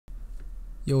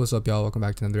Yo, what's up y'all, welcome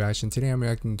back to another reaction. Today I'm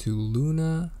reacting to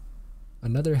LOONA,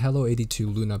 another Hello 82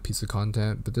 LOONA piece of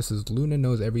content, but this is LOONA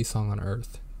knows every song on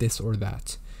earth, this or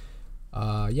that.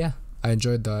 Yeah, I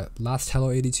enjoyed the last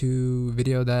Hello 82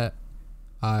 video that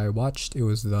I watched. It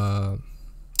was the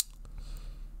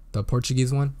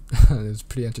Portuguese one. It was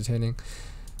pretty entertaining,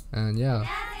 and yeah,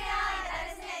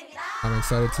 I'm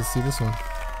excited to see this one.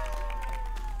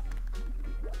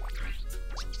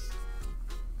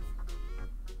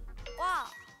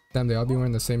 Damn, they all be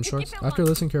wearing the same shorts? After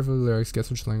listening carefully to the lyrics, guess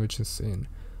which language it's in.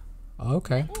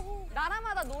 Okay.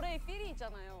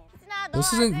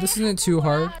 This isn't too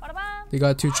hard. They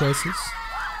got two choices.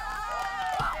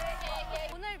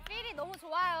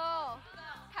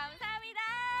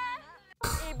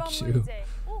 Shoot.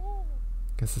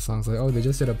 Guess the song's like, oh, they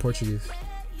just did a Portuguese.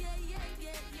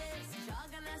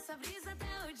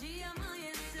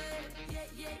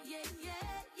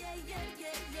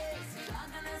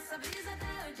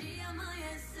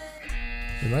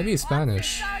 It might be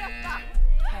Spanish.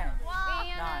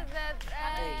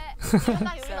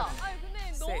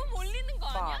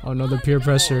 Oh no, the peer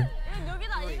pressure.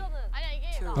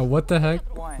 Oh, what the heck?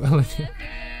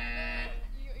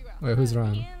 Wait, who's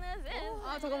wrong?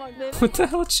 What the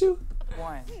hell, Chu?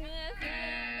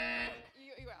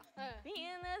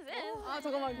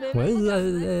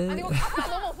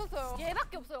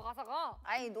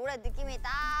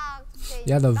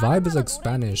 Yeah, the vibe is like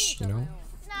Spanish, you know?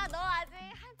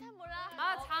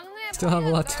 Still have a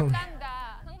lot to learn. I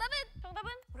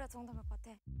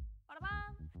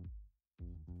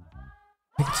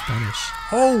think it's Spanish.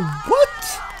 Oh,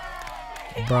 what?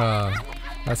 Bruh,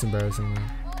 that's embarrassing, man.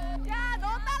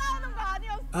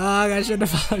 Ah, I shouldn't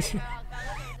have followed you.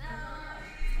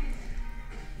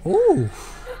 Oh.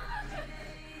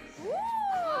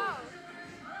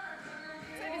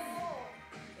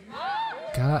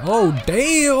 God, oh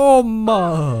damn!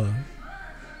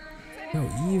 Yo,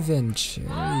 even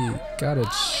Cherry, gotta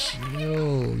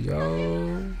chill,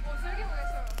 yo.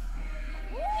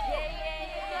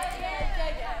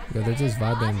 Yo, they're just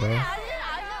vibing, bro.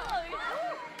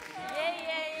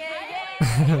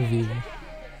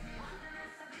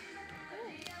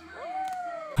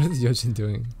 What is Yojin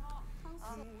doing?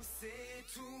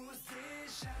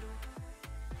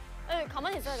 I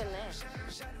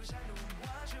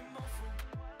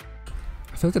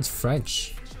feel like it's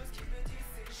French.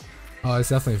 Oh, it's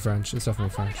definitely French. It's definitely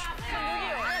French.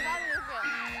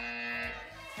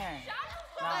 10, 9,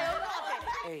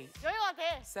 8,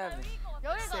 7, 6,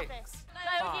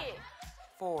 5,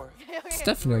 4. It's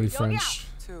definitely French.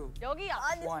 2, 여기야.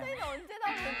 아니 1. 스페인 언제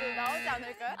나오는데 나오지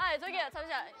않을까요? 아 저기요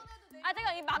잠시만. 아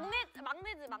잠깐 이 막내즈.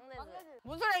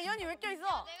 뭔 소리야 이 언니 왜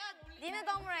껴있어? 니네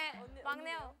덤으래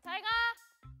막내요. 잘 가.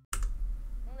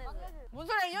 뭔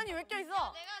소리야 이 언니 왜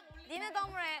껴있어? 니네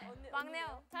덤으래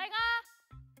막내요. 잘 가.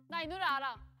 나 이 노래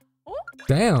알아. 어?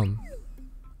 Damn.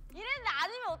 이랬는데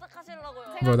아니면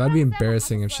어떡하시려고요? Bro, that'd be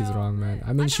embarrassing if she's wrong, man.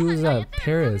 I mean, she was at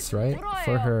Paris, right?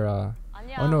 For her, oh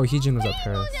no, Heejin was at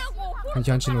Paris. And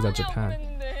Hyunchin was at Japan.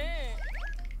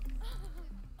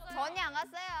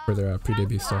 For their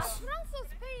pre-debut stuff.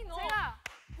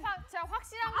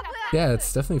 Yeah,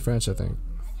 it's definitely French, I think.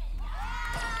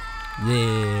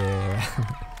 Yeah.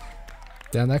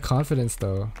 Damn, that confidence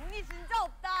though.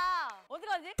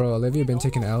 Bro, Olivia been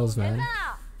taking L's, man.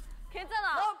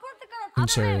 And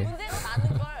Cherry.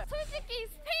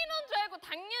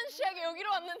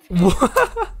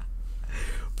 What?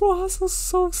 Bro, she's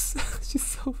so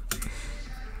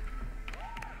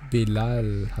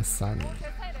Bilal Hassani.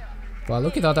 Wow,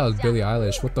 Loki thought that was Billie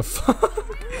Eilish. What the fuck?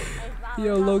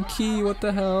 Yo, low key, what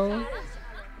the hell?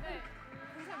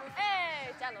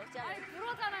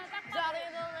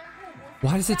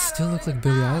 Why does it still look like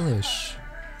Billie Eilish?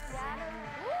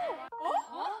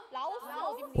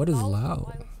 What is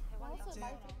Lao?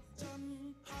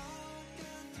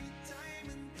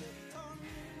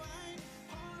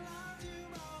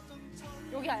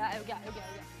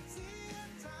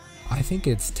 I think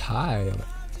it's Thai.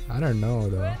 I don't know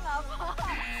though.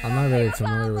 I'm not really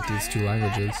familiar with these two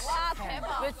languages.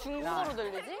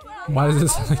 Why does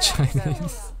this sound like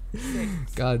Chinese?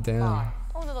 God damn.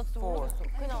 4,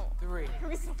 3,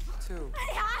 2,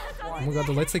 Oh my god,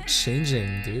 the light's like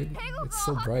changing, dude. It's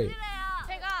so bright.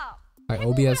 My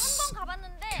OBS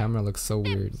camera looks so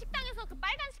weird.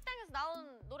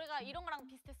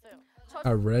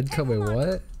 A red cup? Wait,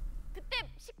 what?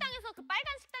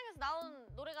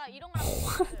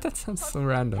 What? That sounds so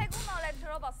random.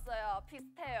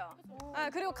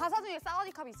 그리고 가사 중에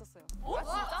사우디캅이 있었어요.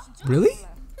 Really?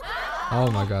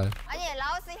 Oh my god. 아니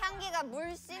라오스 향기가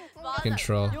물씬 풍겨.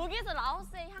 Control. 여기서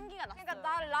라오스의 향기가 났어요. 그러니까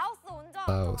나 라오스 온 줄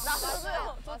Laos.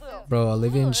 저도요. Bro,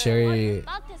 Olivia and Cherry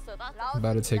따뜻했어요. 따뜻했어요.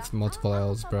 about to take multiple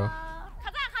L's, bro.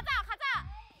 가자 가자 가자.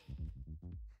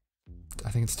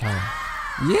 I think it's time.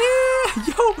 Yeah!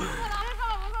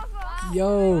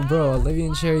 Yo, bro, Olivia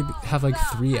and Cherry have like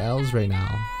 3 L's right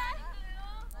now.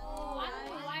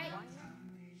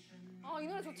 이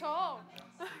노래 좋죠.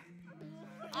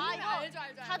 아 이거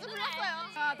자주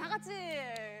불렀어요. 자, 다 같이.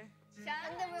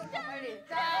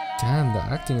 Damn, the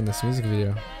acting in this music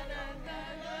video.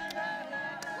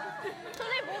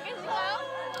 선생님 보고 계신가요?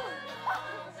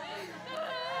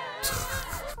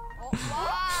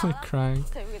 Like crying.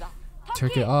 여기다.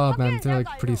 Turkey. Oh man, they're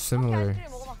like pretty similar.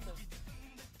 아이스크림 먹어봤어요.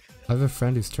 I have a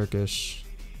friend who's Turkish.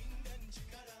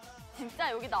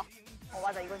 진짜 여기다.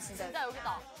 맞아 이건 진짜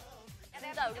여기다.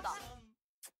 진짜 여기다.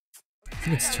 I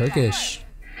think it's Turkish.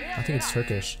 I think it's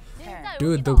Turkish. 진짜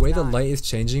Dude, the way the light is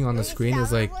changing on the screen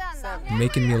is like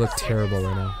making me look terrible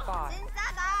right now. 5,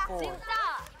 4, 진짜.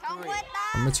 3,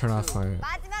 I'm gonna turn off my light.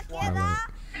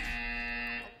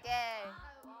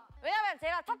 왜냐면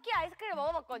제가 터키 아이스크림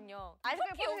먹어봤거든요.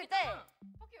 아이스크림 뽑을 때.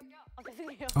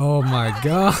 죄송해요. Oh my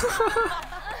god.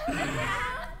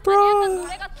 Bro.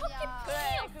 노래가 터키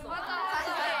풍이었어.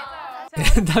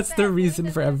 That's the reason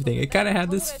for everything. It kind of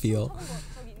had this feel.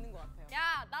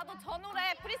 야, 나도 저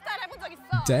노래 프리스타일 해본 적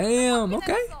있어. Damn,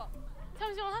 okay.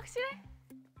 잠시만 확실해?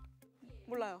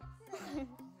 몰라요.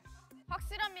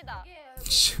 확실합니다.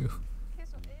 Shoot.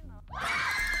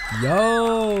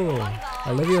 Yo!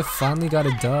 Olivia finally got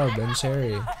a dub and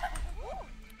Cherry.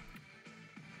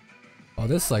 Oh,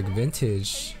 this is like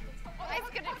vintage.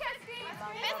 아이스크림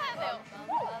뺏어야 돼요.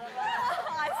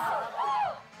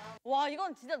 와,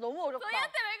 이건 진짜 너무 어렵다.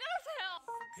 저희한테 왜 그러세요?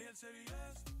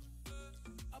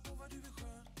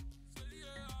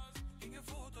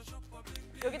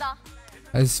 여기다.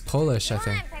 It's Polish, I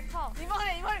think.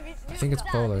 이번에 I think it's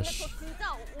Polish.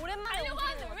 진짜 오랜만에 가려고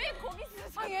하는데 왜 거기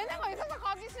있어? 얘네가 있어서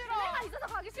가기 싫어. 얘네가 있어서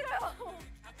가기 싫어요.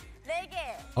 4개.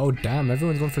 Oh, damn,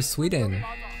 everyone's going for Sweden.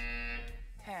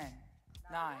 10,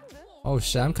 9, Oh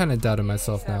shit, I'm kind of doubting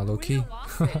myself now, low key.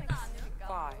 5,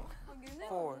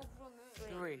 4,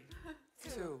 3,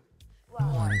 2.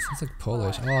 Oh, it sounds like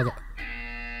Polish. Oh,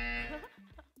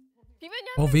 비변이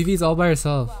oh, Vivi's all by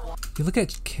herself. You look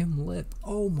at Kim Lip.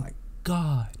 Oh my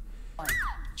god.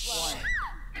 Shit.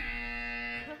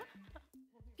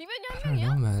 비변이 I 한 don't 명이야?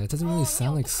 know, man. It doesn't really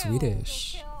sound like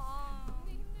Swedish.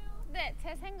 근데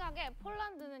제 생각에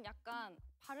폴란드는 약간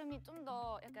발음이 좀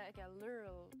더 약간 이렇게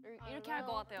이렇게 할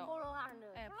것 같아요.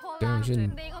 네, Damn, 폴란드. shit.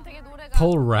 근데 이건 되게 노래가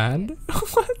Polrand?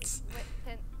 What?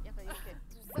 약간 이렇게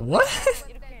What?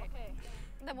 이렇게.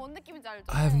 근데 뭔 느낌인지 알죠?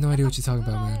 I have no idea what you're talking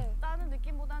about, man. 다른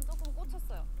느낌보다는 조금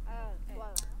꽂혔어요.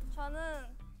 좋아요.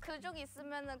 저는 그쪽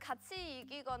있으면은 같이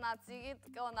이기거나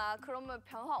지거나 그러면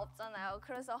변화 없잖아요.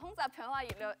 그래서 혼자 변화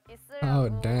있으려고. Oh,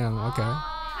 damn. Okay.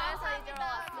 그래서 이기러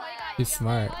왔어요. He's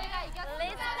smart.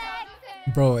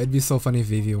 리스펙. Bro, it'd be so funny if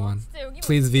Vivi won.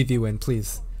 Please, Vivi win,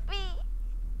 please. 삐.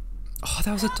 Oh,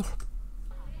 that was adorable.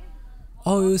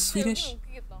 Oh, it was Swedish?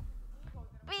 웃기겠다.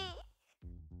 삐.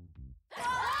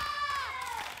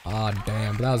 Oh,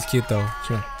 damn. But that was cute, though.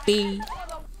 Sure.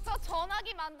 저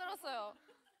전화기 만들었어요.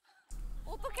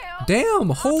 어떡해요?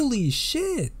 Damn, holy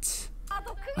shit.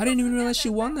 더 큰 I didn't even realize she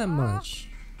won that much.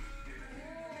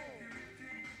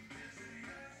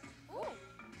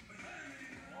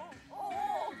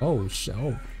 Oh, shit.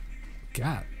 Oh,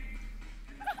 God.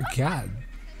 God.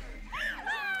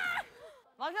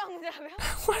 마지막 문제라고요?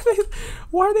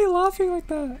 Why are they laughing like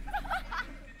that?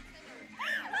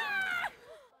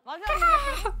 마지막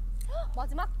문제.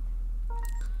 마지막?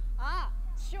 아,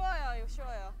 쉬워요. 이거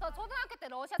쉬워요. 저 초등학교 때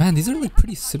러시아. Man, these are like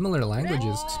pretty similar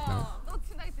languages, man. 너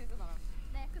친하게 지내죠, 나랑?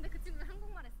 네, 근데 그 친구는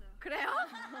한국말 했어요. 그래요?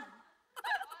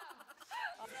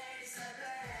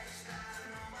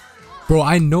 Bro,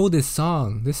 I know this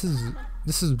song. This is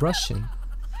Russian.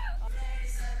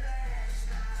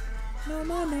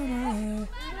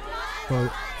 Bro,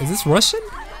 is this Russian?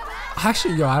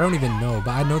 Actually, yo, I don't even know,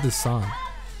 but I know this song.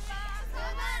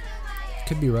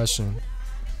 Could be Russian.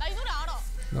 나 이 노래 알아.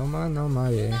 No ma,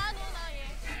 yeah.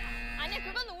 아니야,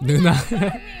 그거는 누나.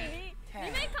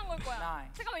 리메이크한 걸 거야.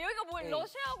 잠깐만, 여기가 뭐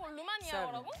러시아하고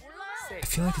루마니아라고? I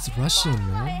feel like it's Russian,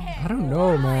 man. I don't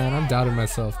know, man. I'm doubting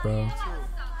myself, bro.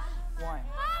 1.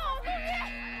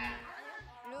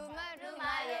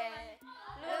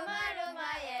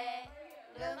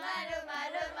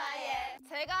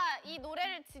 제가 이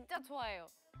노래를 진짜 좋아해요.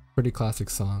 Pretty classic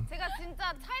song. 제가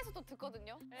진짜 차에서도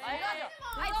듣거든요. 아니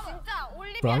진짜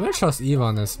올리비아. Bro, I'm gonna trust Eve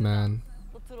on this, man.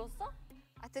 너 들었어?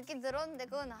 아 듣긴 들었는데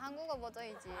그건 한국어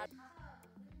버전이지.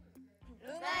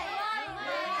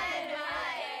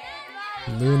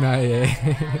 Luna, yeah.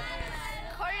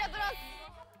 걸려들었어.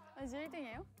 이제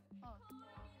 1등이에요?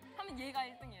 하면 얘가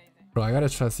 1등이야 이제. Bro, I gotta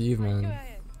trust Eve, man.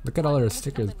 Look at all her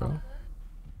stickers, bro.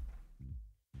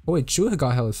 Oh wait, Chu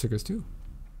got hella stickers too.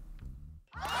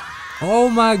 Oh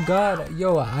my god,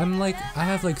 yo, I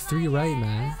have like 3 right,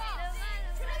 man.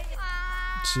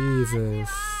 Jesus.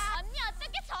 언니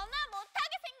어떻게 전화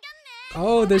못하게 생겼네.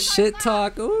 Oh, the shit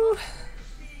talk. Ooh.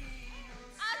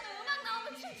 음악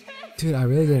나오면 춤추. Dude, I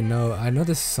really didn't know. I know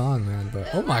this song, man,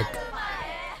 but oh my.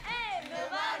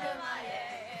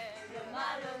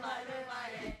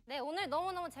 네, 오늘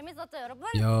너무너무 재밌었죠, 여러분?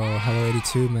 Yo, hello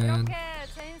 82, man. 이렇게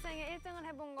제 인생에 1등을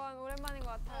해본 건 오랜만인 것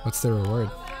같아요. What's the reward?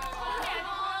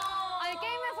 아니,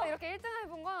 게임에서 이렇게 1등을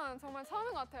해본 건 정말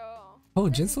처음인 것 같아요.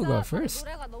 Oh, jinsoul got first.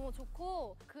 노래가 너무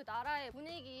좋고 그 나라의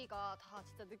분위기가 다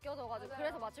진짜 느껴져가지고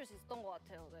그래서 맞출 수 있었던 것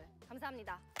같아요. 네,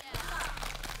 감사합니다.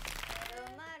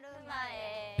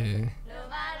 루마루마에. Yeah.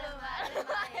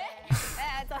 루마루마루마에.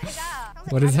 네, 저희가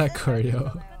What is that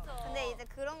choreo? 근데 이제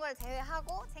그런 걸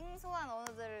제외하고 생소한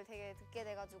언어들을 되게 듣게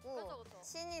돼가지고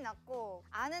신이 났고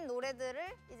아는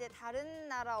노래들을 이제 다른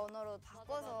나라 언어로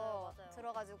바꿔서 맞아요.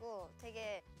 들어가지고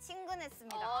되게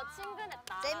친근했습니다.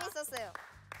 친근했다. 재밌었어요.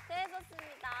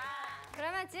 재밌었습니다.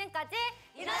 그러면 지금까지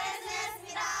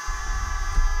이라데스였습니다.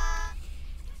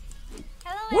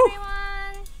 Hello Woo!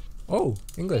 everyone. Oh,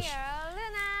 English. Here,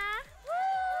 Luna.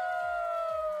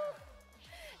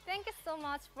 Thank you so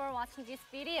much for watching this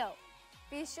video.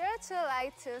 Be sure to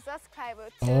like to subscribe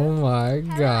to Oh my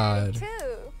god.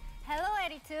 Hello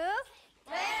 82.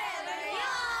 wherever you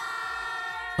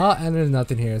are. Oh, and there's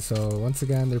nothing here, so once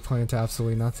again, they're pointing to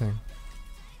absolutely nothing.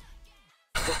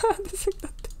 There's like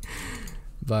nothing.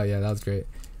 But yeah, that was great.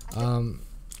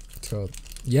 So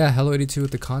yeah, hello 82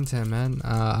 with the content, man.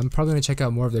 I'm probably gonna check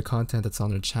out more of their content that's on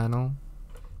their channel.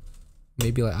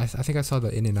 Maybe like I think I saw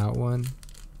the in and out one,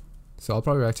 so I'll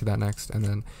probably react to that next, and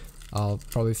then I'll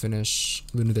probably finish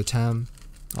Luna the Tam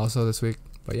also this week.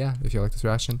 But yeah, if you like this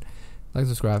reaction, like and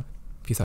subscribe.